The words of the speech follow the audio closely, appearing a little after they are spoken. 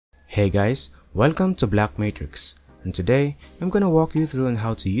Hey guys, welcome to Black Matrix, and today I'm gonna walk you through on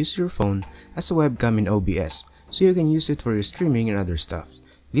how to use your phone as a webcam in OBS so you can use it for your streaming and other stuff.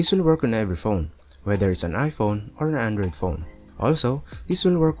 This will work on every phone, whether it's an iPhone or an Android phone. Also, this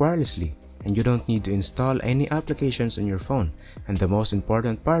will work wirelessly and you don't need to install any applications on your phone, and the most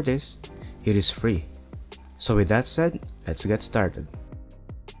important part is, it is free. So with that said, let's get started.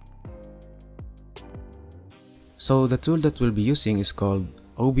 So the tool that we'll be using is called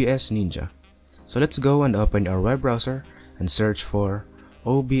OBS Ninja. So let's go and open our web browser and search for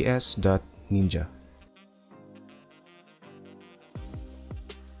obs.ninja.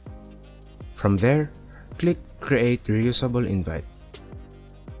 From there, click Create Reusable Invite.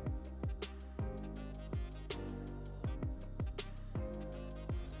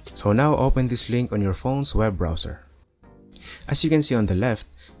 So now open this link on your phone's web browser. As you can see on the left,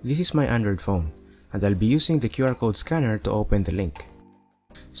 this is my Android phone, and I'll be using the QR code scanner to open the link.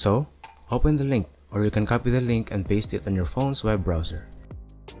 So, open the link, or you can copy the link and paste it on your phone's web browser.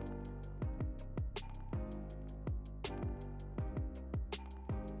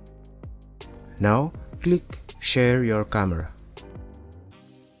 Now, click Share Your Camera.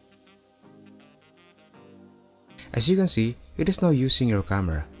 As you can see, it is now using your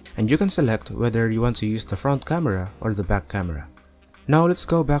camera, and you can select whether you want to use the front camera or the back camera. Now let's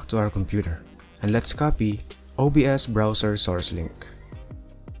go back to our computer, and let's copy OBS browser source link.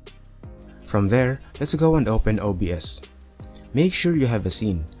 From there, let's go and open OBS. Make sure you have a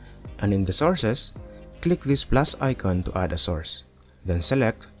scene, and in the sources, click this plus icon to add a source. Then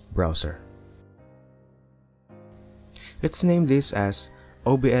select Browser. Let's name this as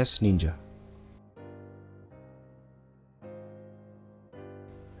OBS Ninja.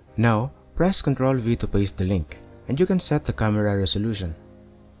 Now, press Ctrl V to paste the link, and you can set the camera resolution.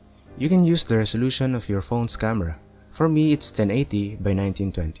 You can use the resolution of your phone's camera. For me, it's 1080 by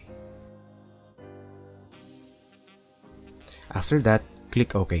 1920. After that,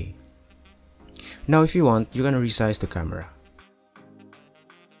 click OK. Now if you want, you can resize the camera.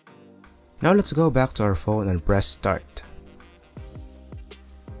 Now let's go back to our phone and press Start.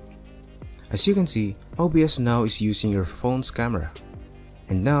 As you can see, OBS now is using your phone's camera.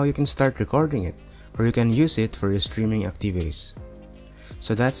 And now you can start recording it, or you can use it for your streaming activities.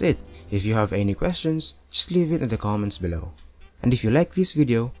 So that's it. If you have any questions, just leave it in the comments below. And if you like this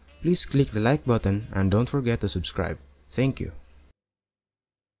video, please click the like button and don't forget to subscribe. Thank you.